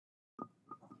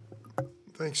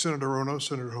Thanks, Senator Rono.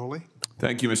 Senator Hawley.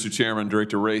 Thank you, Mr. Chairman.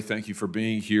 Director Wray, thank you for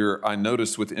being here. I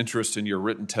noticed with interest in your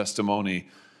written testimony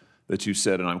that you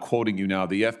said, and I'm quoting you now,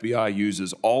 the FBI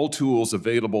uses all tools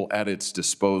available at its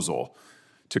disposal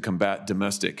to combat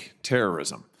domestic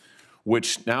terrorism,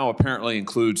 which now apparently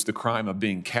includes the crime of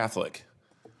being Catholic.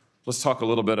 Let's talk a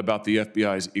little bit about the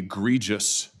FBI's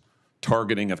egregious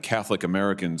targeting of Catholic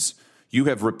Americans. You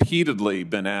have repeatedly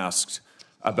been asked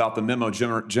about the memo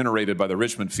generated by the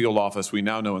Richmond field office, we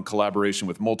now know in collaboration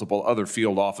with multiple other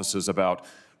field offices, about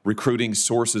recruiting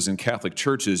sources in Catholic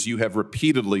churches. You have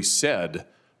repeatedly said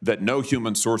that no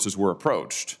human sources were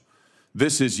approached.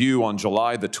 This is you on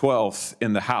July the 12th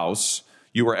in the House.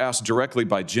 You were asked directly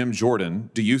by Jim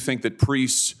Jordan, do you think that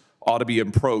priests ought to be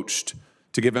approached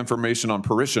to give information on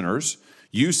parishioners?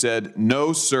 You said,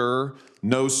 no, sir,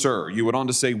 no, sir. You went on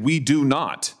to say, we do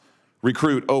not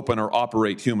recruit, open, or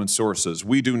operate human sources.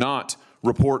 We do not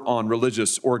report on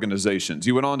religious organizations.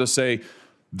 You went on to say,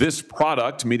 this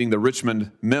product, meaning the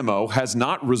Richmond memo, has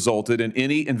not resulted in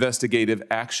any investigative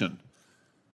action.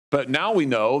 But now we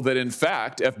know that, in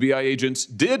fact, FBI agents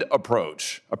did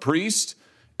approach a priest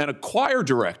and a choir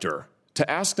director to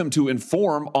ask them to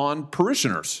inform on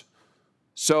parishioners.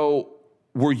 So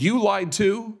were you lied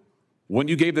to when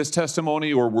you gave this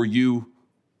testimony, or were you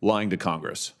lying to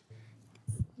Congress?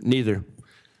 Neither.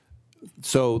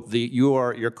 So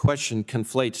your question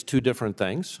conflates two different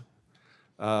things.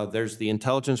 There's the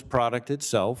intelligence product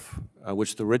itself,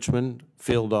 which the Richmond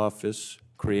field office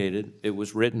created. It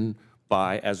was written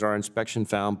by, as our inspection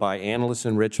found, by analysts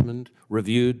in Richmond,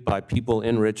 reviewed by people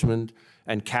in Richmond,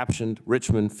 and captioned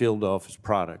Richmond field office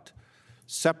product.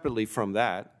 Separately from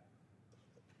that,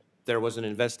 there was an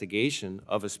investigation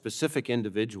of a specific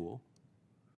individual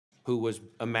who was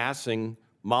amassing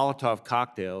Molotov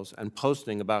cocktails and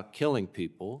posting about killing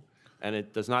people, and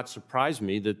it does not surprise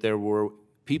me that there were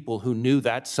people who knew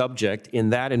that subject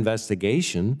in that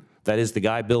investigation, that is the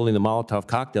guy building the Molotov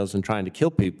cocktails and trying to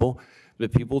kill people,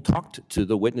 that people talked to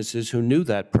the witnesses who knew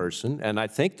that person, and I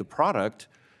think the product,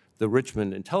 the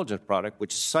Richmond intelligence product,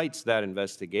 which cites that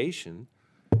investigation,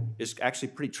 is actually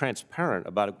pretty transparent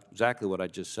about exactly what I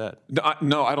just said.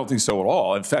 No, I don't think so at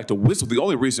all. In fact, the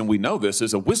only reason we know this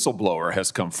is a whistleblower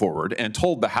has come forward and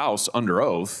told the House under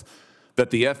oath that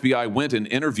the FBI went and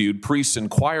interviewed priests and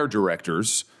choir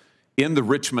directors in the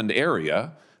Richmond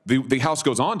area. The House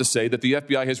goes on to say that the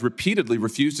FBI has repeatedly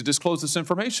refused to disclose this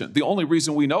information. The only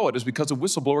reason we know it is because a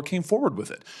whistleblower came forward with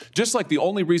it. Just like the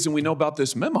only reason we know about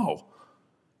this memo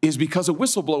is because a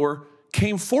whistleblower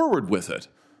came forward with it.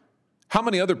 How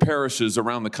many other parishes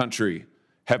around the country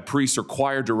have priests or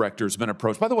choir directors been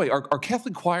approached? By the way, are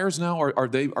Catholic choirs now, are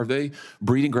they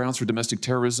breeding grounds for domestic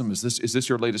terrorism? Is this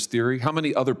your latest theory? How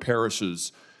many other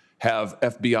parishes have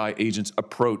FBI agents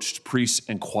approached priests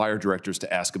and choir directors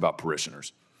to ask about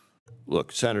parishioners?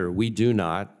 Look, Senator, we do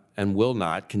not and will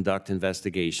not conduct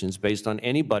investigations based on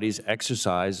anybody's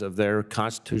exercise of their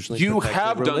constitutionally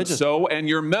protected religion. You have done so, and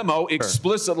your memo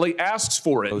explicitly asks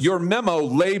for it. Your memo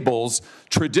labels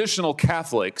traditional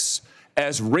Catholics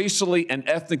as racially and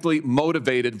ethnically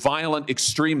motivated violent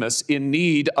extremists in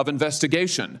need of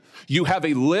investigation. You have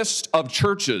a list of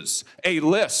churches, a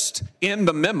list in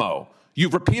the memo.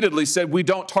 You've repeatedly said we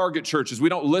don't target churches, we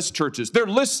don't list churches. They're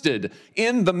listed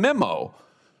in the memo.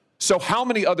 So how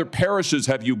many other parishes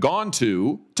have you gone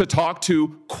to talk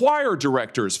to choir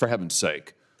directors, for heaven's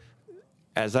sake?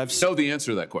 As I've know the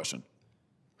answer to that question.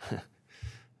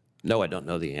 No, I don't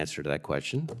know the answer to that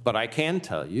question, but I can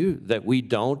tell you that we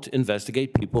don't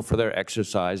investigate people for their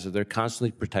exercise of their constitutionally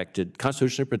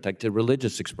protected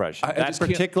religious expression. That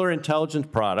particular intelligence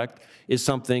product is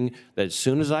something that as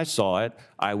soon as I saw it,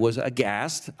 I was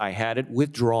aghast. I had it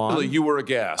withdrawn. Really, you were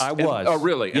aghast? I was. Oh,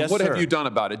 really? And yes, what sir. have you done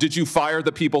about it? Did you fire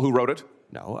the people who wrote it?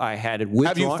 No, I had it withdrawn.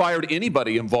 Have you fired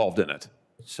anybody involved in it?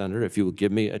 Senator, if you would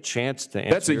give me a chance to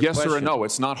answer That's a yes or a no.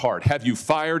 It's not hard. Have you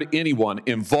fired anyone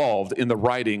involved in the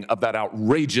writing of that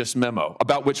outrageous memo,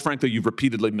 about which, frankly, you've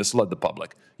repeatedly misled the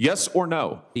public? Yes or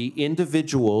no? The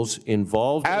individuals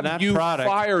involved in that product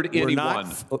fired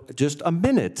anyone? Just a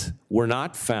minute. Were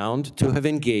not found to have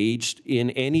engaged in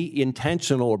any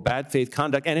intentional or bad faith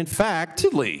conduct. And in fact,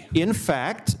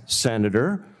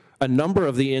 Senator, a number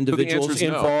of the individuals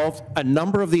involved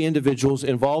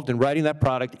in writing that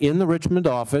product in the Richmond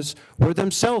office were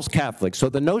themselves Catholic. So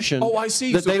the notion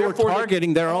that they were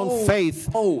targeting their own faith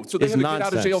so they is have a nonsense. get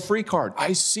out of jail free card.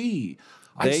 I see.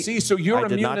 So you're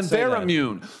immune and they're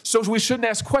immune. So we shouldn't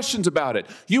ask questions about it.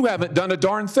 You haven't done a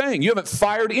darn thing. You haven't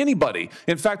fired anybody.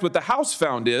 In fact, what the House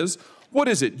found is, what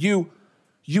is it? You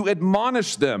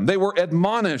admonished them. They were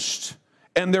admonished.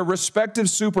 and their respective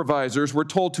supervisors were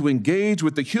told to engage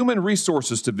with the Human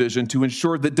Resources Division to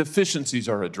ensure that deficiencies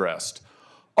are addressed.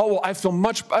 Oh, well, I feel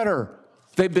much better.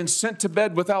 They've been sent to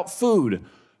bed without food.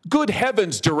 Good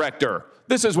heavens, Director.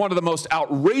 This is one of the most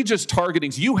outrageous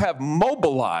targetings. You have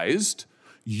mobilized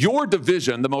your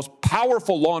division, the most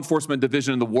powerful law enforcement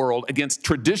division in the world, against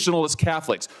traditionalist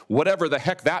Catholics, whatever the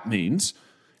heck that means,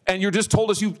 and you're just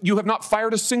told us you have not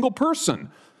fired a single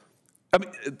person. I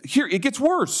mean, here, it gets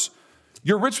worse.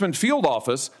 Your Richmond field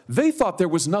office, they thought there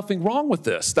was nothing wrong with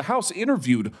this. The House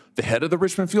interviewed the head of the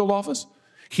Richmond field office.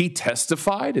 He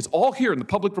testified. It's all here in the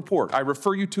public report. I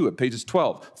refer you to it, pages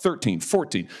 12, 13,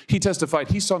 14. He testified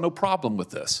he saw no problem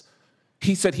with this.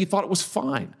 He said he thought it was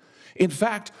fine. In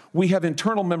fact, we have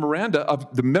internal memoranda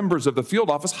of the members of the field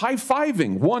office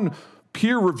high-fiving. One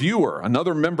peer reviewer,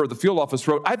 another member of the field office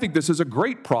wrote, "I think this is a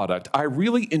great product. I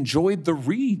really enjoyed the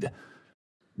read."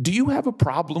 Do you have a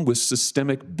problem with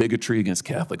systemic bigotry against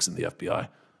Catholics in the FBI?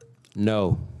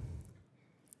 No.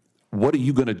 What are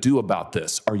you going to do about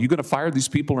this? Are you going to fire these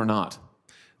people or not?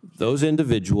 Those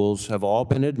individuals have all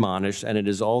been admonished, and it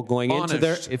is all going into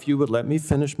their, if you would let me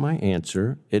finish my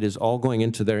answer, it is all going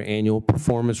into their annual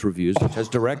performance reviews, which has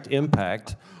direct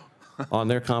impact on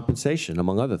their compensation,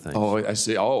 among other things. Oh, I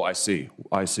see. Oh, I see.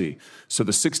 I see. So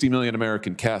the 60 million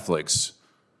American Catholics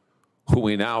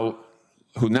who now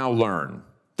learn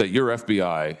that your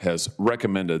FBI has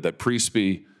recommended that priests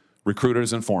be recruited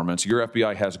as informants, your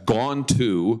FBI has gone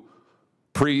to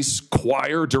priests,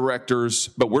 choir directors,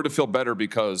 but we're to feel better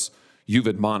because you've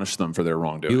admonished them for their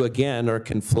wrongdoing. You, again, are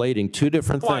conflating two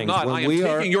different things. I'm not. I am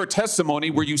taking your testimony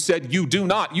where you said you do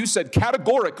not. You said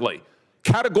categorically,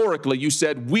 you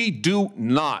said we do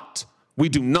not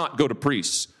go to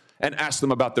priests and ask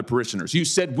them about their parishioners. You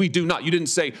said we do not. You didn't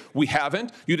say we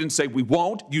haven't. You didn't say we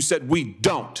won't. You said we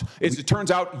don't. As it turns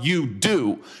out, you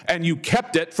do. And you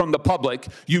kept it from the public.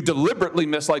 You deliberately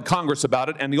misled Congress about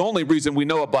it. And the only reason we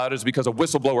know about it is because a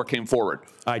whistleblower came forward.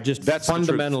 I just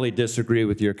fundamentally disagree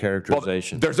with your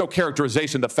characterization. Well, there's no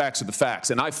characterization. The facts are the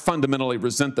facts. And I fundamentally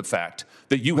resent the fact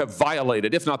that you have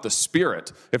violated, if not the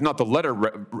spirit, if not the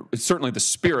letter, certainly the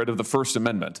spirit of the First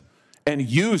Amendment, and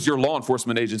use your law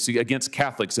enforcement agency against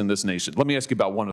Catholics in this nation. Let me ask you about one